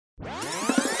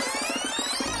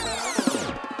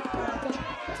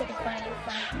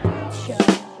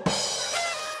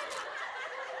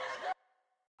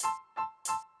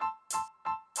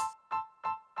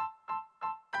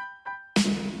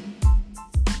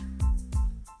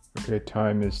Okay,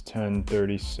 time is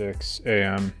 10:36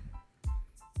 a.m.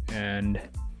 and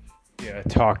yeah,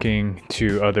 talking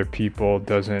to other people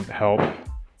doesn't help,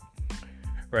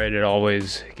 right? It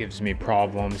always gives me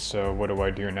problems, so what do I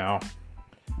do now?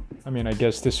 I mean, I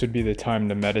guess this would be the time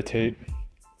to meditate,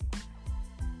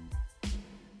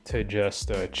 to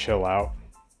just chill out.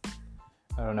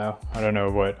 I don't know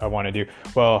what I want to do.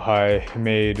 Well, I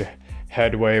made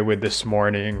headway with this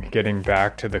morning getting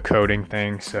back to the coding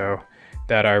thing, so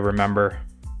that I remember.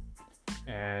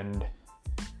 And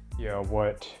yeah,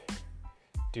 what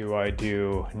do I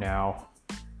do now?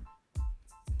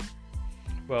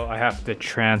 Well, I have to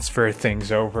transfer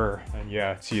things over, and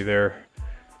yeah, it's either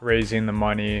raising the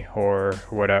money or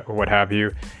what have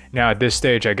you. Now at this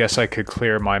stage, I guess I could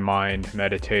clear my mind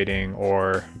meditating,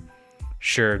 or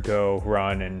sure, go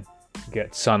run and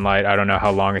get sunlight. I don't know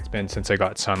how long it's been since I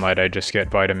got sunlight. I just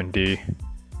get vitamin D.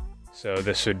 So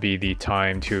this would be the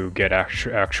time to get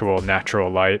actual natural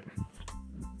light.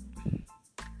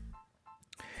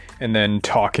 And then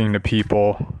talking to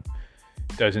people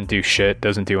doesn't do shit,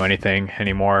 doesn't do anything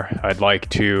anymore. I'd like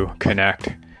to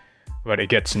connect, but it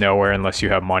gets nowhere unless you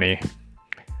have money.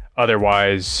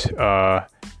 Otherwise,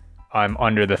 I'm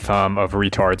under the thumb of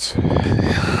retards.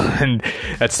 And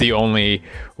that's the only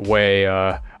way,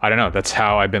 I don't know, that's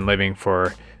how I've been living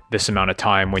for this amount of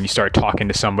time. When you start talking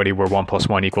to somebody where 1 +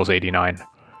 1 = 89,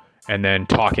 and then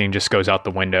talking just goes out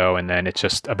the window, and then it's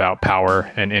just about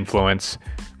power and influence,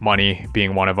 money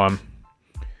being one of them,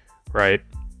 right?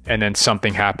 And then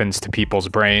something happens to people's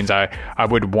brains. I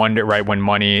would wonder, right, when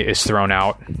money is thrown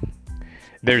out,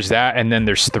 there's that, and then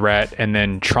there's threat, and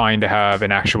then trying to have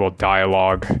an actual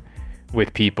dialogue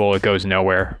with people, it goes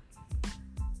nowhere,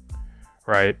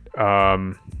 right?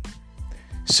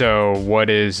 So what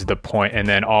is the point? And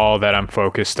then all that I'm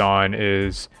focused on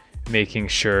is making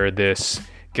sure this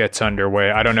gets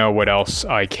underway. I don't know what else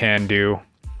I can do.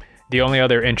 The only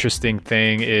other interesting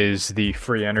thing is the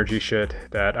free energy shit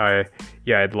that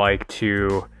I'd like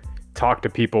to talk to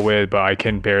people with, but I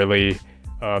can barely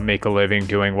make a living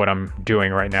doing what I'm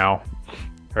doing right now.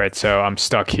 Right, so I'm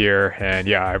stuck here, and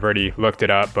yeah, I've already looked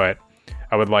it up, but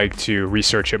I would like to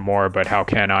research it more, but how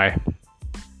can I?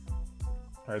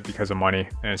 Right, because of money,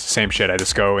 and it's the same shit. I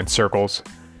just go in circles.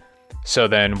 So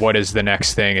then what is the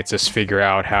next thing? It's just figure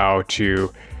out how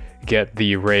to get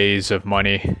the raise of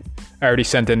money. I already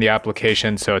sent in the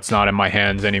application, so it's not in my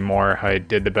hands anymore. I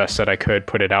did the best that I could,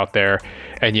 put it out there.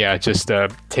 And yeah, just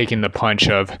taking the punch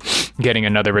of getting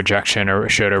another rejection or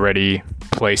should already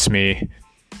place me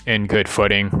in good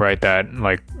footing, right? That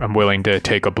like I'm willing to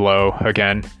take a blow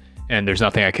again, and there's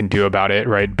nothing I can do about it,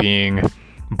 right? Being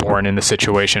born in the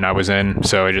situation I was in.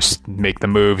 So I just make the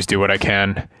moves, do what I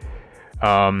can.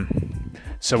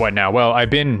 So what now? Well, I've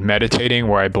been meditating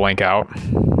where I blank out.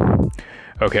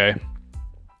 Okay.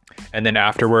 And then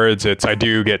afterwards, I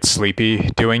do get sleepy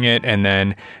doing it. And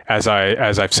then as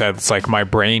I've said, it's like my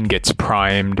brain gets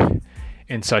primed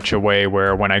in such a way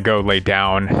where when I go lay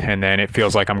down and then it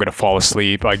feels like I'm going to fall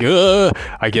asleep, like,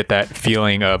 I get that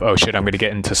feeling of, oh shit, I'm going to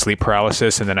get into sleep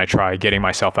paralysis. And then I try getting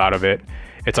myself out of it.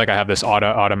 It's like I have this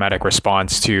automatic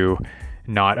response to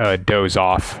not doze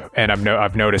off. And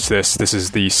I've noticed this. This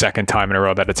is the second time in a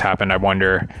row that it's happened. I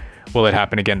wonder, will it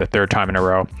happen again the third time in a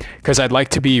row? Because I'd like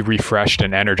to be refreshed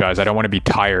and energized. I don't want to be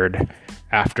tired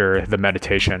after the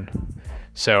meditation.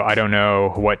 So I don't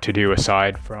know what to do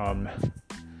aside from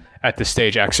at this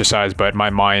stage exercise, but my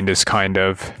mind is it's kind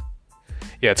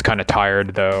of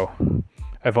tired though.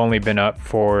 I've only been up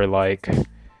for like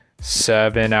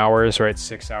 7 hours, right?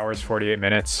 6 hours, 48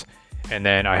 minutes. And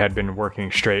then I had been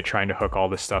working straight trying to hook all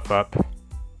this stuff up.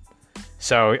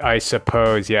 So I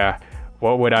suppose, yeah,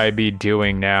 what would I be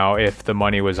doing now if the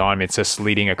money was on me? It's just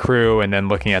leading a crew and then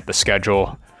looking at the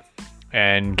schedule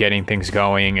and getting things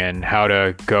going and how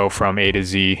to go from A to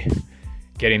Z,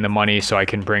 getting the money so I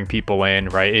can bring people in,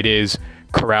 right? It is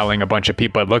corralling a bunch of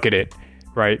people. Look at it,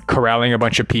 right? Corralling a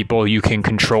bunch of people. You can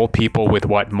control people with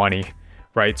what money,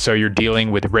 right? So you're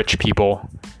dealing with rich people,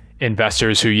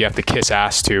 investors who you have to kiss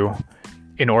ass to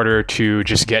in order to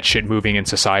just get shit moving in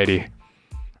society,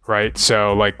 right?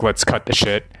 So like, let's cut the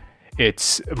shit.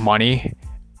 It's money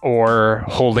or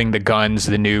holding the guns,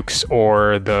 the nukes,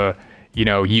 or the,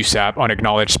 USAP,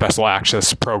 unacknowledged special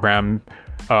access program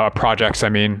projects. I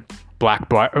mean, black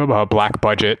book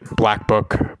budget,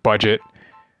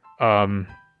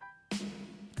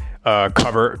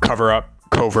 cover up,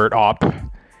 covert op,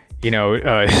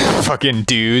 fucking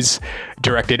dues,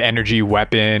 directed energy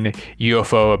weapon,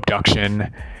 UFO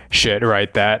abduction shit,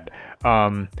 right?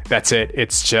 That's it.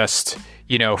 It's just,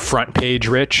 front page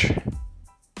rich,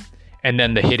 and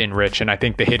then the hidden rich. And I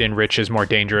think the hidden rich is more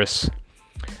dangerous.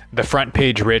 the front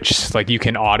page rich, like you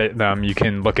can audit them, you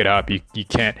can look it up. You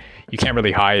can't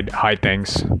really hide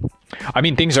things. I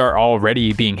mean, things are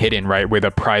already being hidden, right, with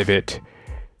a private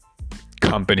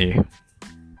company.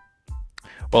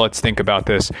 Well, let's think about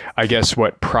this. I guess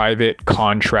what private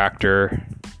contractor.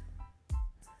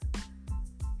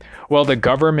 Well, the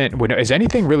government would know. Is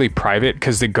anything really private?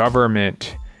 Because the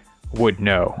government would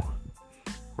know,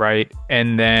 right?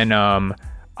 And then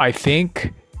I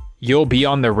think you'll be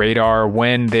on the radar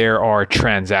when there are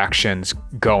transactions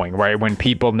going, right? When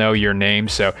people know your name.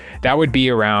 So that would be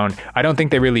around, I don't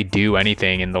think they really do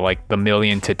anything in the like the $1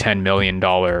 million to $10 million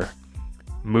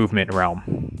movement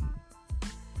realm,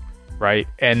 right?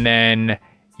 And then,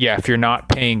 yeah, if you're not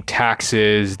paying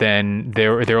taxes, then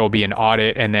there will be an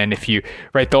audit. And then if you,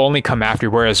 right, they'll only come after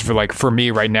you. Whereas for me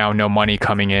right now, no money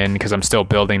coming in because I'm still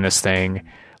building this thing.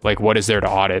 Like, what is there to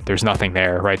audit? There's nothing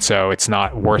there, right? So it's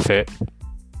not worth it.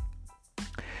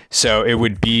 So it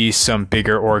would be some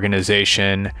bigger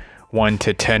organization, 1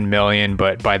 to 10 million,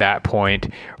 but by that point,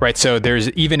 right? So there's,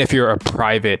 even if you're a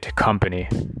private company,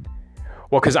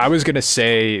 well, because I was going to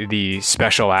say the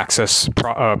special access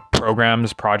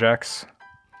programs, projects,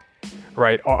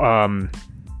 right?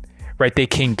 Right. They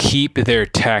can keep their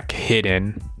tech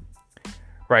hidden,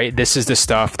 right? This is the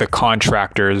stuff, the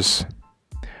contractors,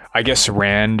 I guess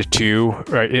Rand too,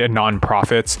 right?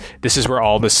 Nonprofits. This is where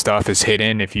all this stuff is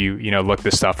hidden. If you look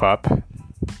this stuff up.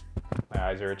 My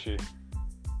eyes are itchy.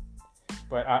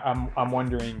 But I'm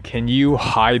wondering, can you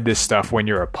hide this stuff when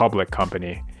you're a public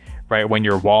company, right? When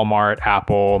you're Walmart,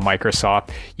 Apple,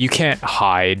 Microsoft, you can't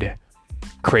hide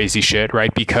crazy shit,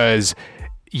 right? Because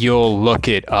you'll look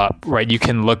it up, right? You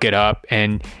can look it up,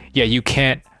 and yeah, you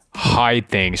can't hide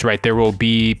things, right? There will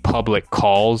be public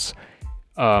calls.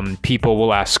 People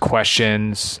will ask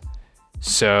questions.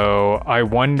 So I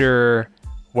wonder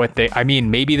what I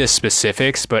mean, maybe the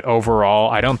specifics, but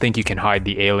overall, I don't think you can hide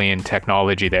the alien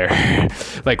technology there.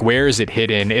 Like, where is it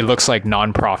hidden? It looks like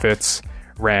nonprofits,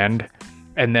 Rand,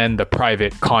 and then the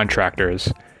private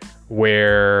contractors,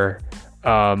 where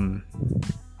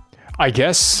I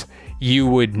guess you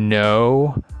would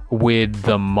know with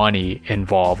the money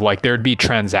involved. Like, there'd be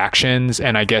transactions,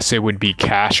 and I guess it would be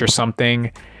cash or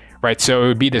something. Right. So it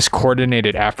would be this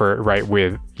coordinated effort, right,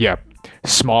 with,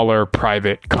 smaller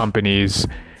private companies,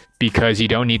 because you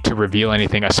don't need to reveal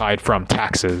anything aside from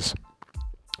taxes.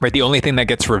 Right. The only thing that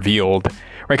gets revealed,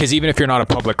 right, because even if you're not a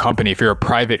public company, if you're a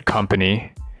private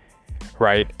company,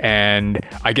 right, and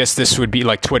I guess this would be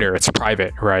like Twitter, it's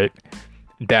private, right,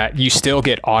 that you still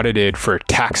get audited for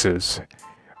taxes,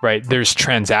 right? There's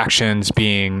transactions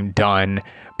being done,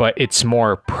 but it's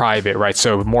more private, right?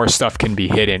 So more stuff can be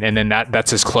hidden, and then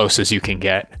that's as close as you can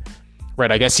get,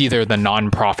 right? I guess either the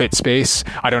nonprofit space,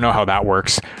 I don't know how that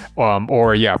works,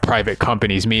 or private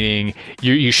companies, meaning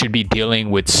you should be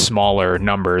dealing with smaller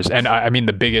numbers. And I mean,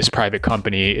 the biggest private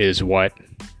company is what?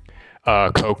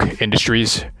 Coke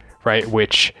Industries, right?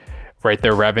 Which, right,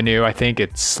 their revenue, I think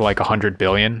it's like 100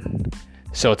 billion.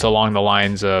 So it's along the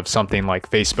lines of something like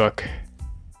Facebook.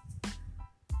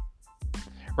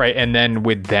 Right. And then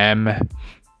with them,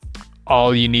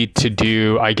 all you need to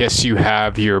do, I guess you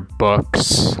have your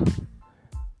books.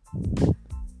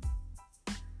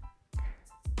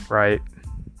 Right.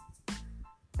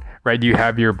 Right. You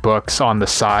have your books on the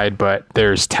side, but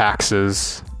there's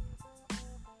taxes.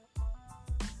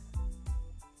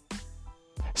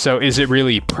 So is it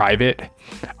really private?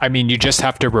 I mean, you just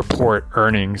have to report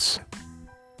earnings.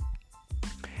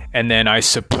 And then I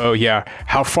suppose,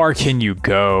 how far can you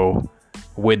go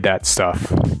with that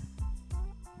stuff?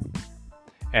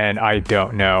 And I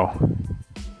don't know.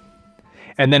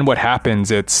 And then what happens,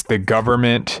 it's the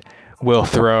government will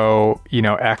throw,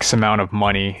 X amount of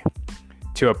money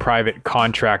to a private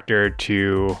contractor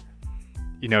to,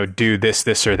 do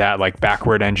this or that, like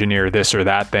backward engineer this or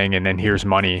that thing, and then here's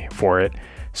money for it.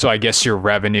 So I guess your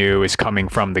revenue is coming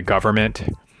from the government.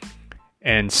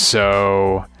 And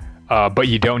so, but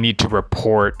you don't need to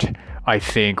report, I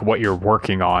think, what you're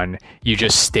working on. You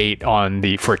just state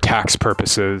for tax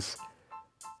purposes,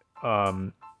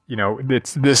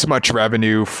 it's this much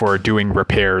revenue for doing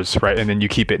repairs, right? And then you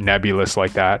keep it nebulous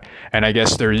like that. And I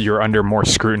guess you're under more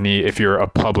scrutiny if you're a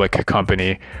public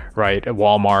company, right?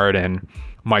 Walmart and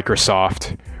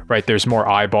Microsoft, right? There's more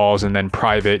eyeballs, and then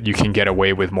private, you can get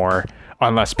away with more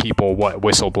unless people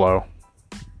whistleblow,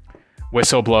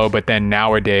 but then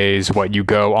nowadays, you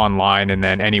go online and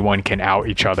then anyone can out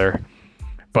each other.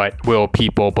 But will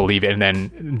people believe it? And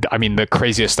then, I mean, the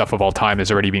craziest stuff of all time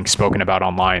is already being spoken about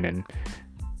online, and,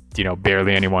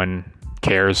 barely anyone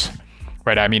cares,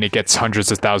 right? I mean, it gets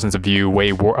hundreds of thousands of views.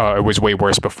 It was way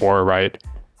worse before, right?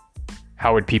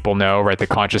 how would people know, right? The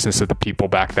consciousness of the people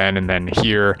back then, and then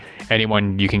here,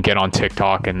 anyone you can get on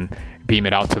TikTok and beam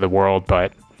it out to the world.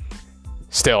 But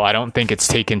still, I don't think it's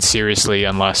taken seriously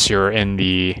unless you're in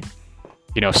the,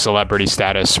 celebrity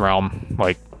status realm,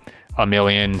 like 1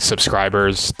 million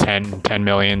subscribers, 10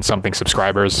 million something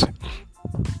subscribers.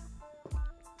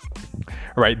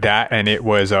 Right, that, and it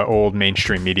was old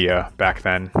mainstream media back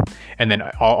then. And then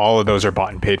all of those are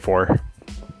bought and paid for.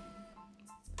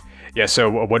 Yeah, so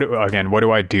what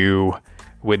do I do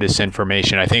with this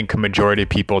information? I think a majority of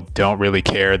people don't really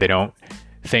care. They don't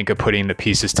think of putting the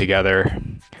pieces together,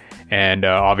 and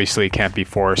obviously it can't be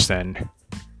forced. And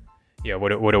yeah,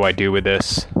 what do I do with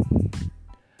this?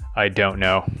 I don't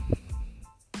know.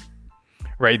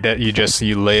 Right, that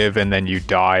you live and then you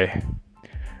die.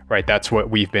 Right, that's what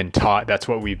we've been taught. That's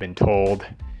what we've been told.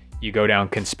 You go down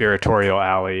conspiratorial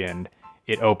alley and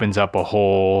it opens up a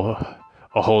whole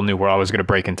new world. I was going to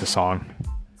break into song,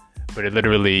 but it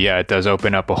literally, it does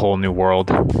open up a whole new world.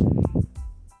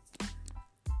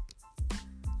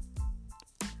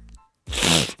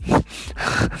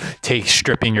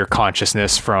 Stripping your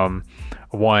consciousness from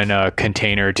one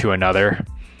container to another.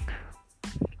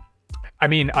 I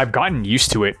mean, I've gotten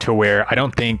used to it to where I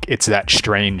don't think it's that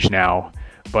strange now,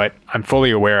 but I'm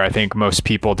fully aware. I think most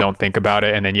people don't think about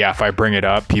it. And then, if I bring it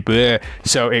up, people,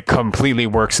 so it completely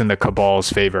works in the cabal's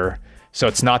favor. So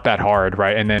it's not that hard,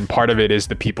 right? And then part of it is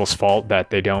the people's fault that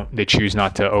they choose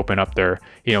not to open up their,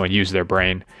 and use their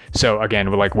brain. So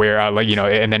again, like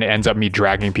and then it ends up me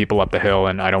dragging people up the hill,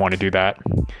 and I don't want to do that.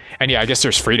 And I guess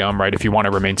there's freedom, right? If you want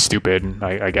to remain stupid,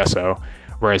 I guess so.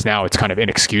 Whereas now it's kind of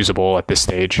inexcusable at this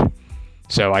stage.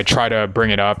 So I try to bring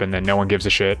it up, and then no one gives a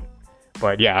shit.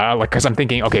 But because I'm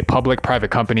thinking, okay, public,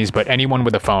 private companies, but anyone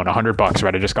with a phone, $100,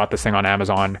 right? I just got this thing on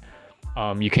Amazon.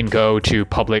 You can go to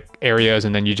public areas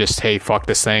and then you just, hey, fuck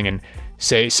this thing, and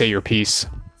say your piece,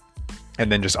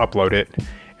 and then just upload it.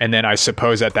 And then I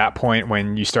suppose at that point,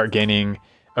 when you start gaining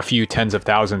a few tens of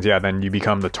thousands, then you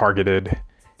become the targeted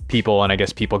people, and I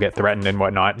guess people get threatened and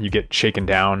whatnot, and you get shaken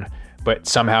down. But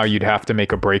somehow you'd have to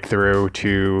make a breakthrough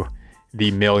to the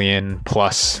 1 million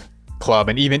plus club,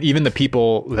 and even the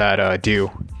people that do.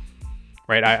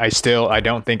 Right, I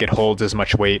don't think it holds as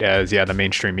much weight as the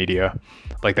mainstream media.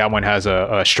 Like that one has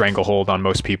a stranglehold on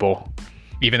most people,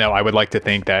 even though I would like to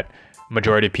think that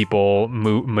majority of people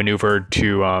maneuvered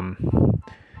to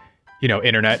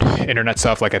internet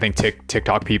stuff. Like I think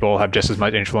TikTok people have just as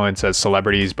much influence as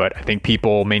celebrities, but I think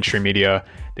mainstream media,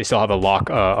 they still have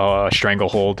a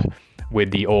stranglehold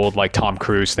with the old like Tom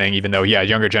Cruise thing, even though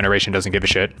younger generation doesn't give a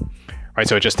shit. Right,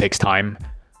 so it just takes time.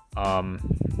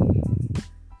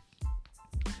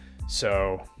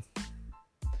 So,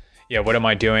 what am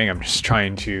I doing? I'm just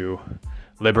trying to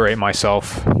liberate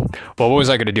myself. Well, what was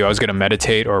I going to do? I was going to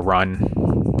meditate or run.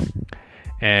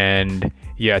 And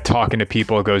talking to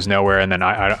people goes nowhere. And then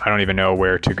I don't even know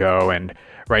where to go. And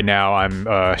right now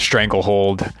I'm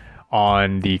stranglehold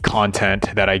on the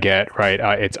content that I get, right?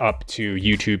 It's up to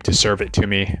YouTube to serve it to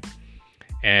me.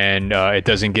 And it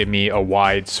doesn't give me a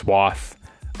wide swath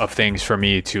of things for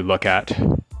me to look at.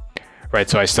 Right,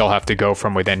 so I still have to go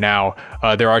from within. Now,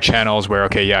 there are channels where,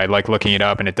 I like looking it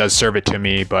up and it does serve it to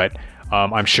me, but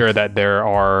I'm sure that there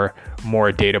are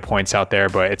more data points out there,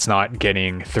 but it's not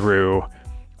getting through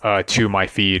to my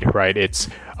feed, right? It's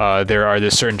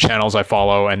there's certain channels I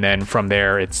follow, and then from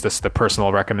there, it's just the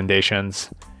personal recommendations.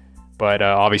 But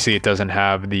obviously, it doesn't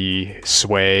have the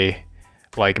sway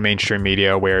like mainstream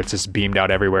media where it's just beamed out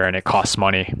everywhere and it costs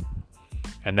money.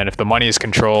 And then if the money is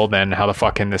controlled, then how the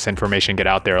fuck can this information get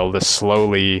out there? It'll just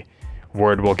slowly,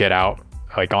 word will get out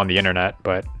like on the internet,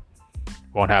 but it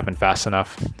won't happen fast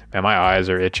enough. Man, my eyes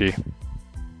are itchy.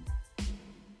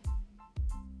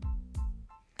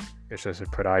 Guess I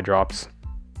should put eye drops.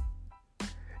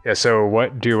 So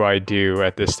what do I do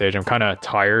at this stage? I'm kind of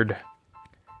tired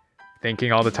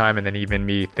thinking all the time, and then even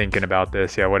me thinking about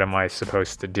this. What am I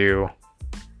supposed to do?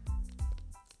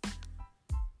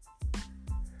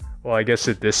 Well, I guess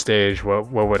at this stage,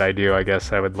 what would I do? I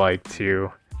guess I would like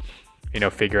to,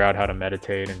 figure out how to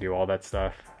meditate and do all that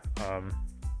stuff. I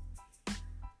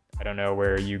don't know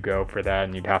where you go for that,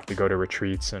 and you'd have to go to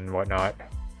retreats and whatnot.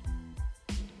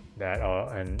 That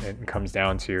and it comes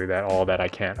down to that all that I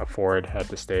can't afford at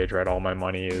this stage, right? All my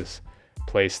money is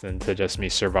placed into just me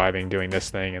surviving doing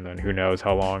this thing, and then who knows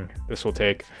how long this will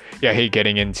take. I hate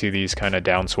getting into these kind of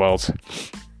down swells.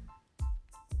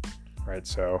 Right,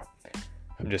 so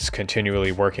I'm just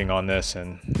continually working on this,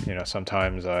 and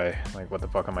sometimes I like, what the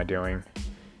fuck am I doing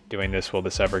this? Will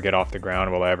this ever get off the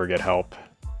ground? Will I ever get help?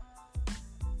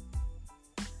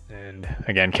 and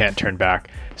again, can't turn back.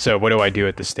 So what do I do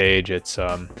at this stage? It's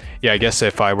I guess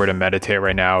if I were to meditate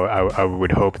right now, I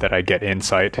would hope that I get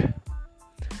insight,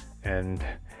 and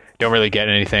don't really get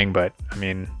anything, but I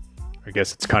mean, I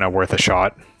guess it's kind of worth a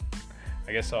shot.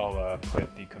 I guess I'll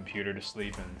put the computer to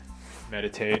sleep and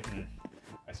meditate, and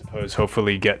I suppose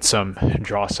hopefully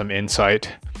draw some insight,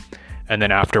 and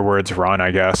then afterwards run,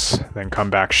 I guess, then come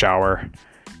back, shower,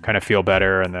 kind of feel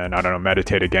better, and then, I don't know,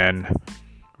 meditate again,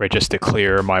 right, just to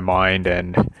clear my mind.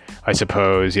 And I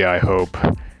suppose, I hope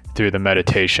through the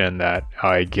meditation that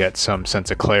I get some sense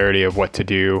of clarity of what to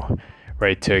do,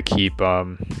 right, to keep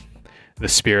the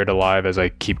spirit alive as I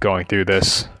keep going through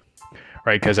this,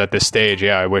 right, because at this stage,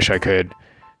 I wish I could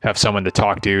have someone to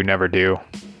talk to, never do.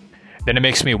 Then it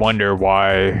makes me wonder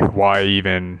why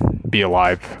even be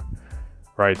alive,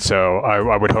 right? So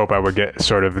I would hope I would get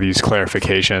sort of these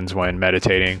clarifications when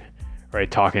meditating, right?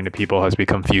 Talking to people has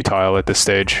become futile at this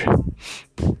stage.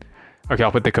 Okay,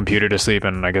 I'll put the computer to sleep,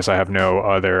 and I guess I have no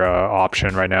other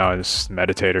option right now is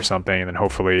meditate or something, and then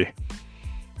hopefully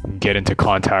get into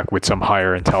contact with some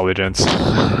higher intelligence.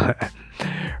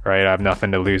 Right, I have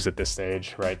nothing to lose at this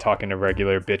stage, right? Talking to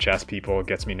regular bitch-ass people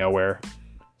gets me nowhere.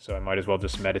 So I might as well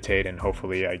just meditate, and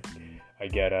hopefully I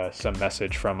get some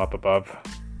message from up above.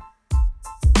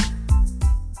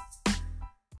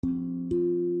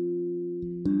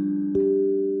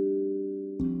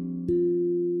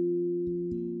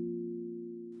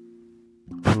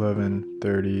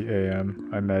 "11:30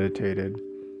 a.m. I meditated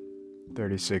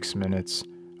 36 minutes.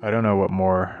 I don't know what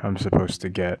more I'm supposed to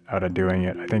get out of doing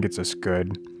it. I think it's just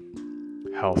good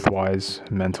health-wise,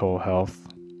 mental health,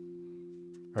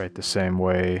 right? The same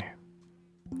way,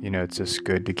 it's just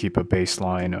good to keep a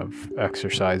baseline of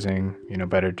exercising,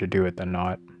 better to do it than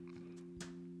not,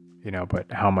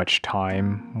 but how much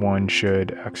time one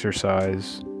should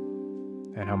exercise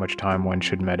and how much time one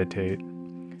should meditate.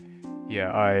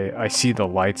 I see the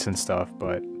lights and stuff,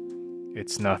 but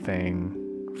it's nothing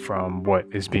from what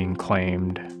is being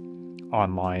claimed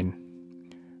online,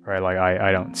 right? Like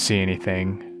I don't see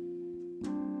anything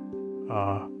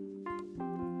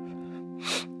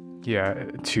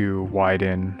to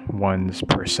widen one's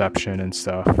perception and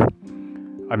stuff.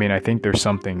 I mean, I think there's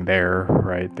something there,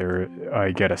 right?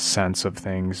 I get a sense of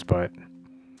things, but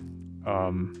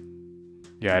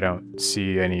I don't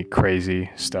see any crazy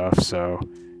stuff, so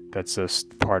that's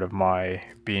just part of my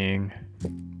being,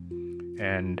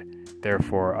 and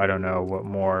therefore I don't know what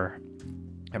more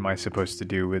am I supposed to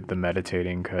do with the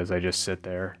meditating, because I just sit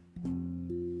there.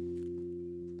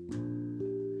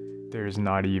 There's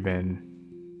not even,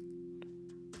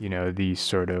 these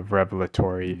sort of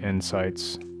revelatory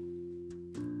insights.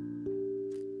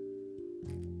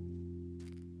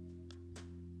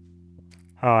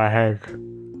 Oh, I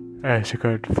think it's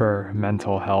good for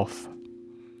mental health,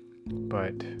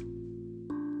 but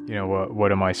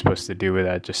what am I supposed to do with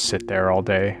that? Just sit there all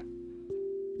day?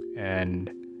 And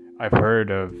I've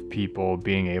heard of people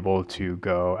being able to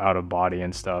go out of body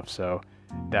and stuff, so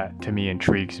that to me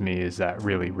intrigues me. Is that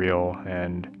really real?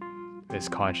 And is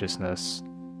consciousness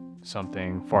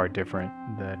something far different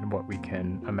than what we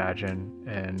can imagine?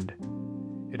 And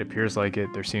it appears like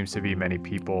it. There seems to be many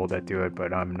people that do it,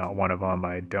 but I'm not one of them.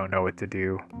 I don't know what to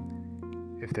do,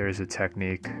 if there is a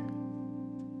technique.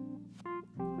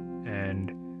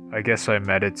 And I guess I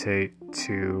meditate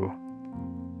to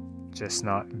just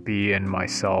not be in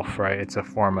myself, right? It's a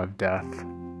form of death,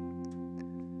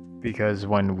 because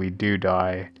when we do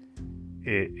die,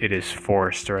 it is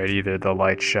forced, right? Either the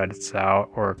light shuts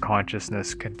out or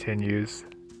consciousness continues.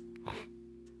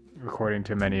 According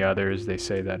to many others, they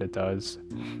say that it does,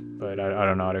 but I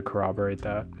don't know how to corroborate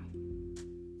that.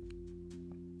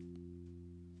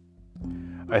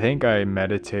 I think I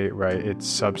meditate, right? It's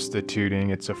substituting,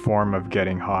 it's a form of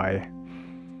getting high,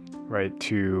 right?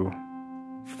 To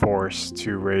force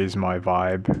to raise my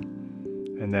vibe.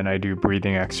 And then I do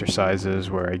breathing exercises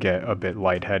where I get a bit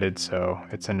lightheaded, so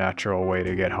it's a natural way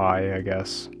to get high, I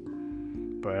guess.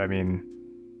 But I mean,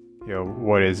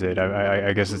 what is it?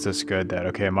 I guess it's just good that,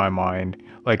 okay, in my mind,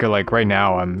 like right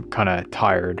now I'm kind of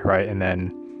tired, right? And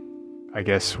then I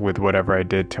guess with whatever I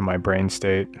did to my brain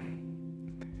state,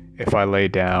 if I lay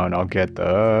down, I'll get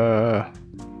the,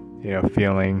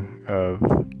 feeling of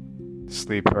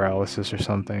sleep paralysis or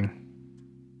something.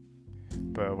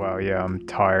 But wow, I'm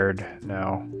tired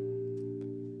now.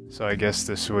 So I guess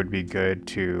this would be good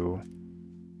to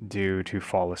do to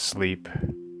fall asleep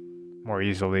more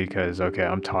easily, because, okay,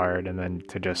 I'm tired, and then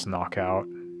to just knock out.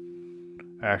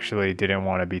 I actually didn't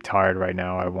want to be tired right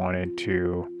now. I wanted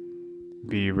to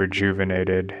be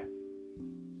rejuvenated.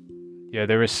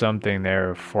 There was something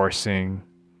there of forcing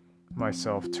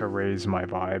myself to raise my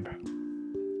vibe,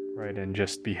 right, and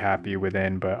just be happy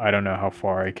within, but I don't know how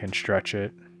far I can stretch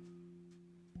it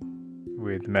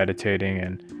with meditating.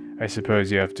 And I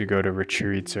suppose you have to go to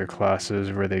retreats or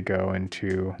classes where they go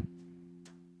into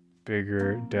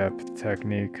bigger depth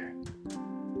technique,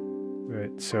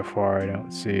 but so far I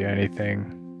don't see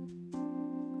anything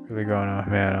really going on.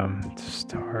 Man, I'm just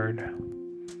tired.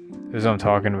 This is what I'm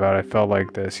talking about. I felt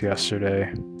like this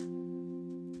yesterday.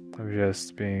 I'm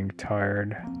just being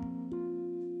tired.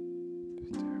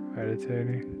 Just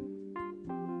meditating.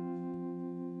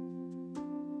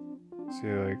 See,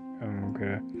 like,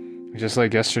 just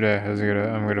like yesterday,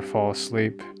 I'm gonna fall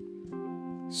asleep.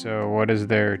 So what is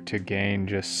there to gain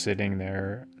just sitting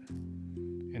there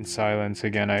in silence?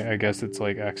 Again, I guess it's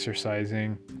like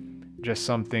exercising, just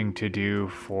something to do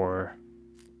for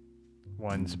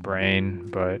one's brain,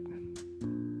 but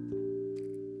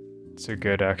it's a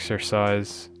good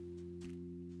exercise.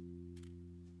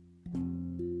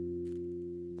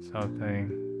 Something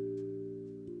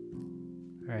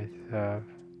right to have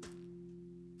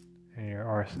in your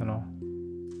arsenal.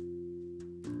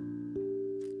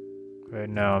 But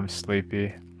now I'm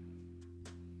sleepy.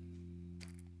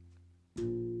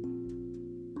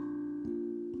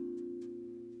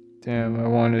 Damn, I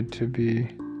wanted to be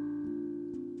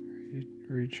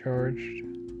recharged.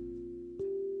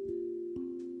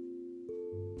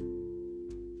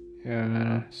 Yeah,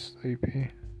 man, I'm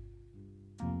sleepy.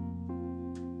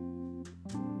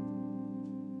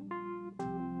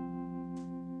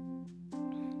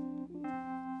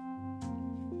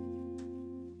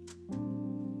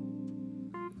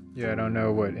 Yeah, I don't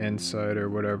know what insight or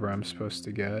whatever I'm supposed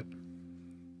to get.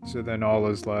 So then all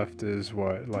is left is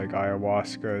what, like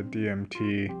ayahuasca,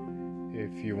 DMT,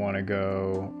 if you want to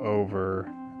go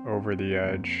over the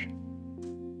edge.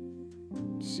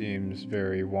 Seems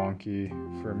very wonky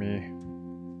for me.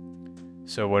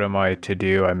 So what am I to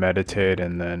do? I meditate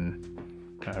and then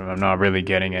I'm not really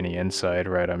getting any insight,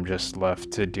 right? I'm just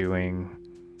left to doing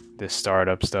this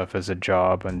startup stuff as a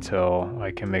job until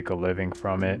I can make a living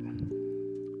from it.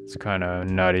 It's kind of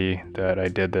nutty that I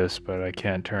did this, but I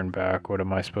can't turn back. What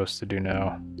am I supposed to do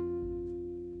now?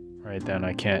 Right then,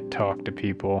 I can't talk to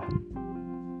people.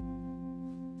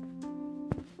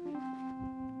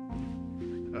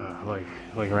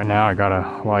 Like right now, I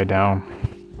gotta lie down.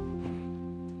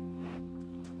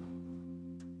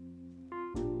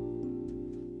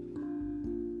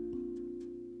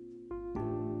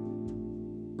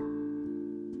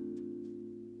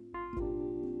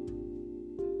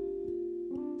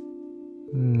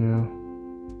 Yeah.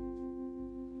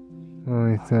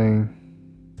 Only thing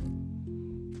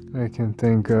I can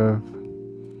think of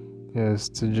is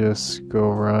to just go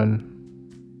run.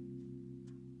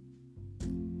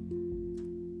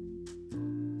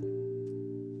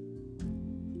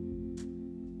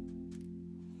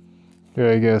 But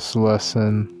I guess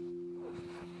lesson,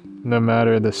 no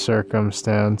matter the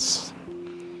circumstance,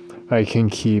 I can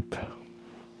keep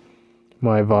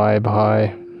my vibe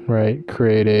high, right?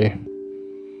 Create a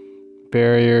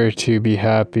barrier to be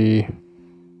happy,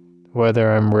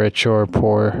 whether I'm rich or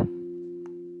poor.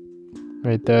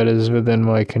 Right, that is within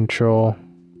my control.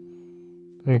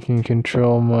 I can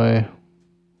control my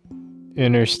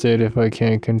inner state if I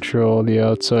can't control the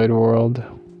outside world.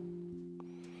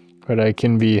 But I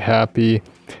can be happy.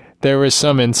 There was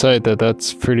some insight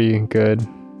that's pretty good.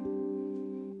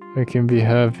 I can be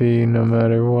happy no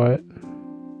matter what.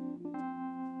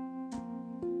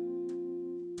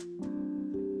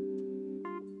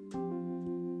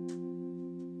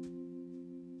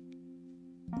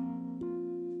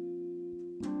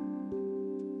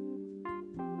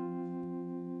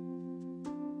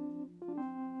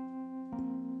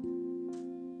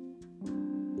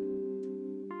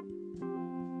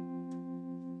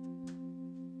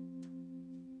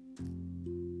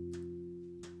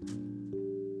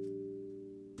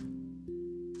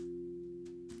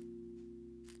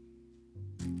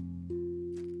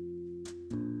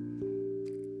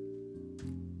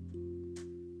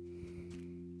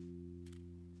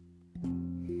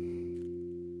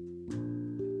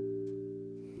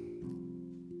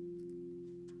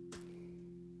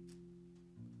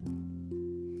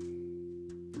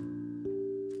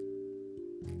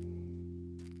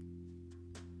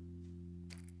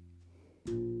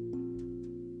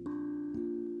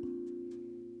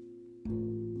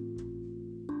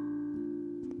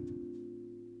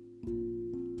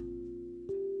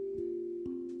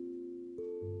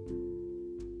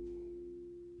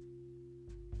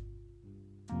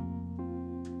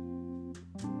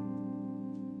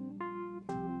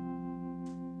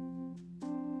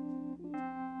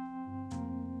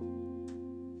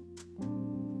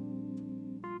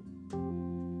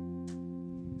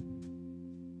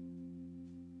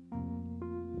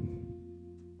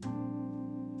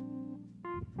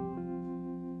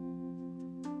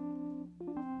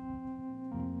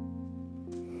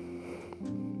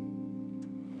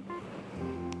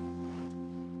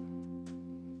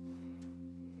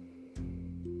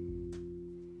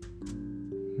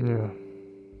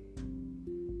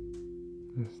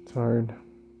 It's hard.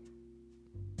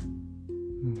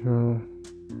 Internal.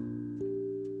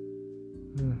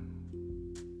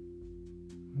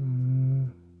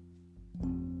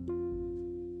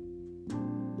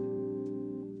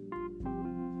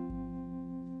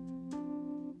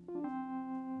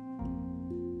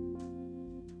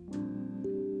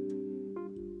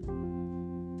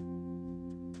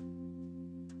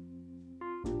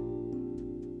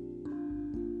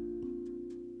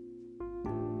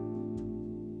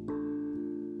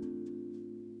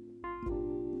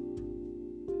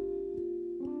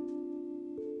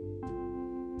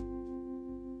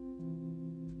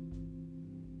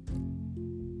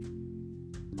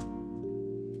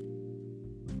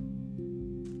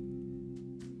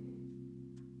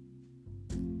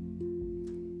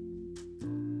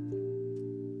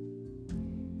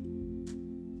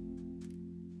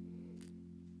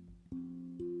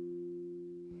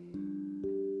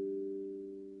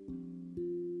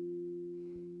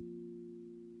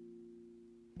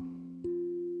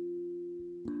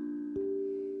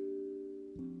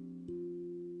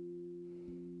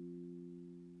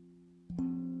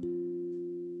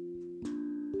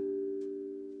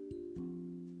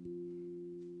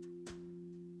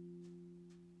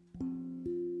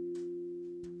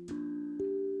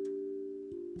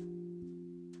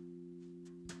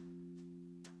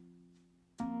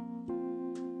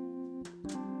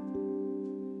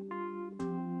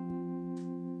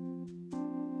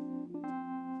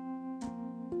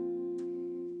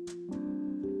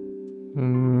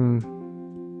 And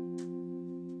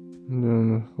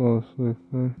doing the fall asleep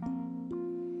thing.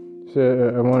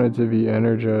 So I wanted to be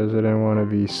energized. I didn't want to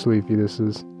be sleepy. This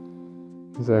is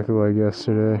exactly like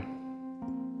yesterday.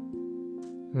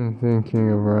 I'm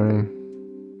thinking of running.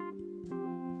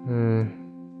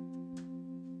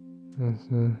 That's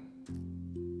it.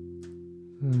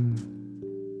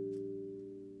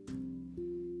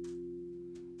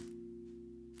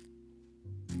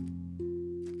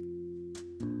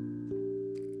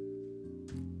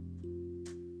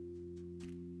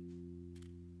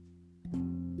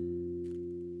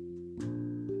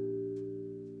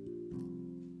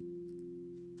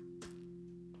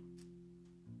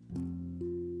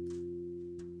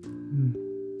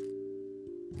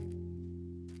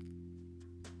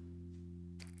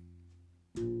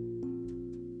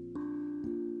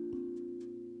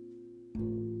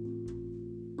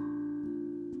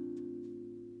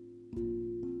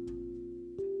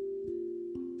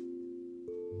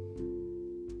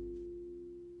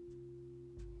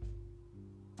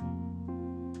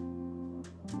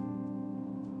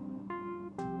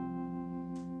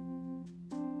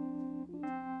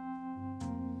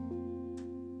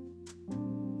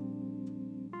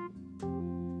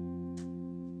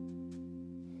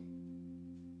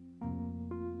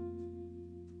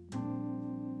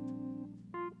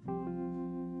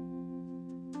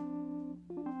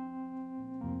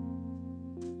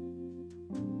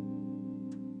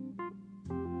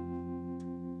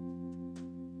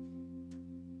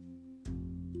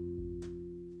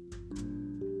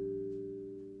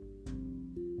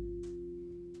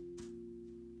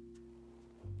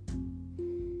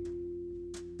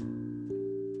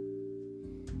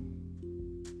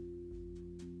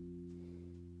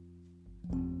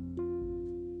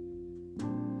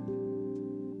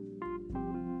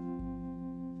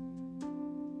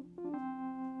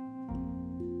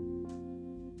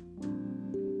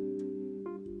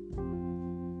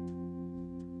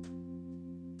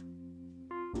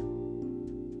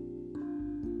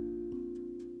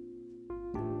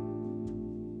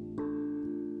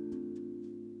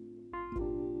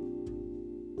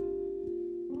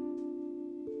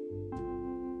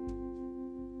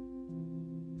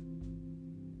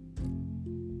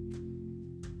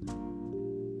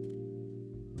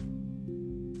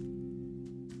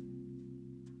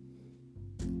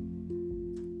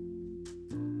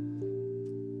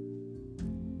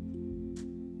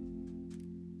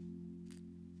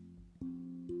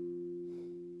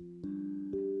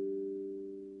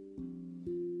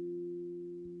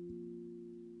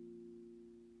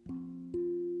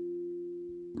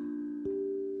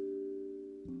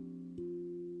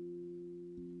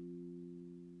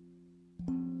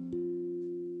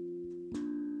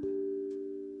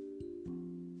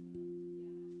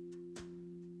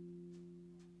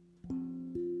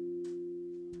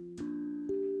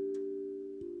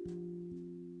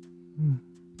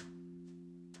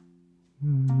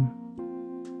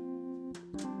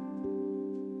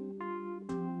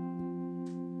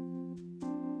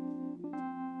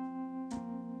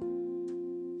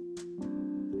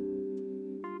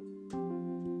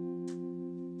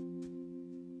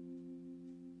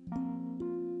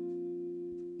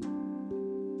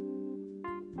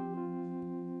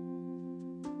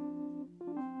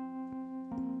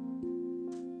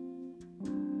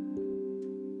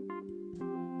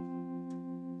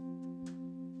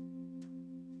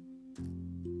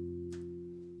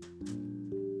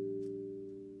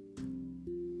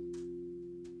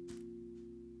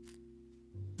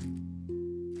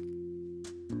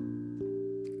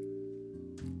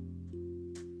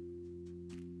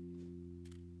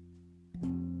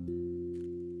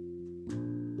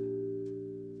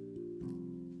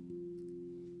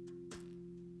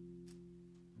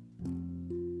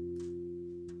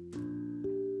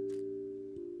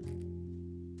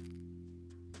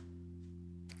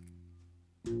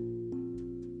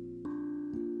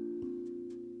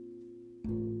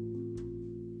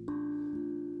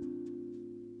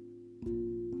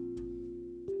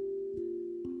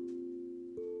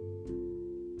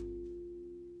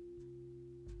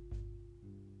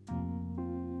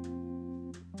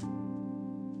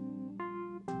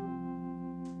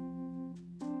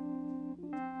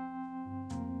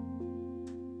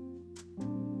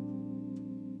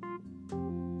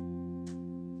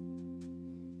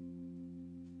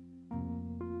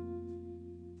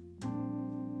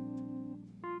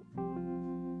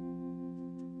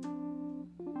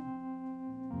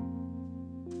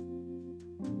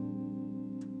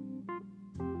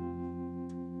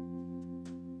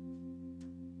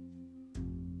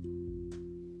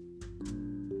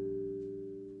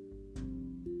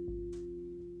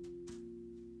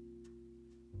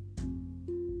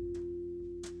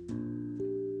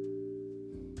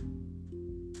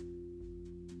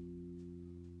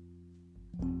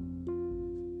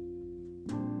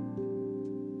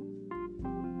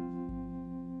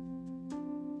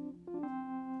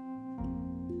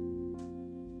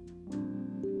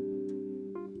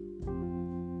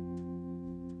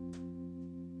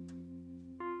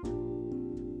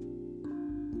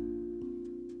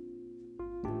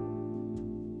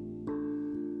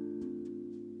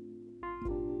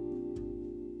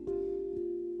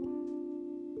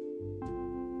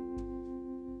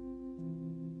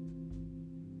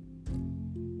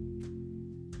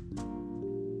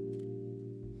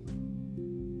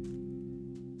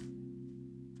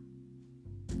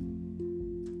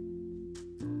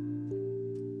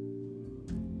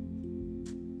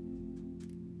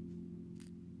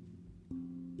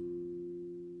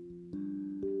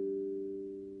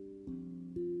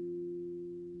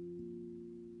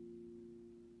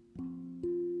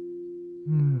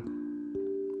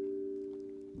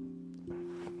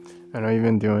 I know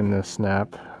even doing the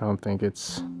snap, I don't think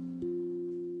it's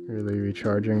really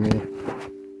recharging me.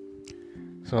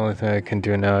 So the only thing I can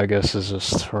do now, I guess, is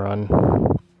just run.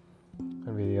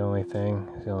 That'd be the only thing.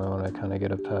 It's the only one I kind of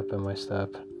get a pep in my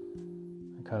step.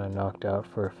 I kind of knocked out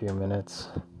for a few minutes.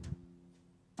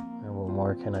 And what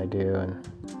more can I do? And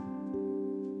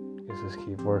I guess just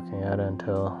keep working at it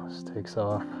until this takes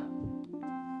off.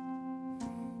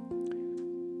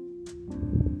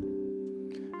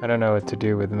 I don't know what to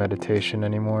do with meditation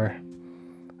anymore.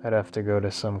 I'd have to go to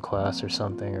some class or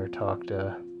something, or talk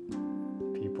to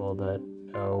people that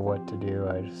know what to do.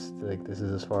 I just think this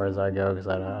is as far as I go, because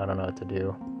I don't know what to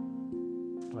do,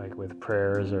 like with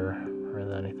prayers or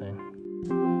anything.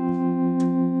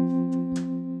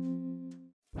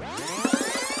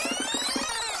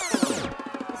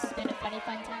 This has been a Funny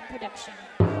Fun Time production.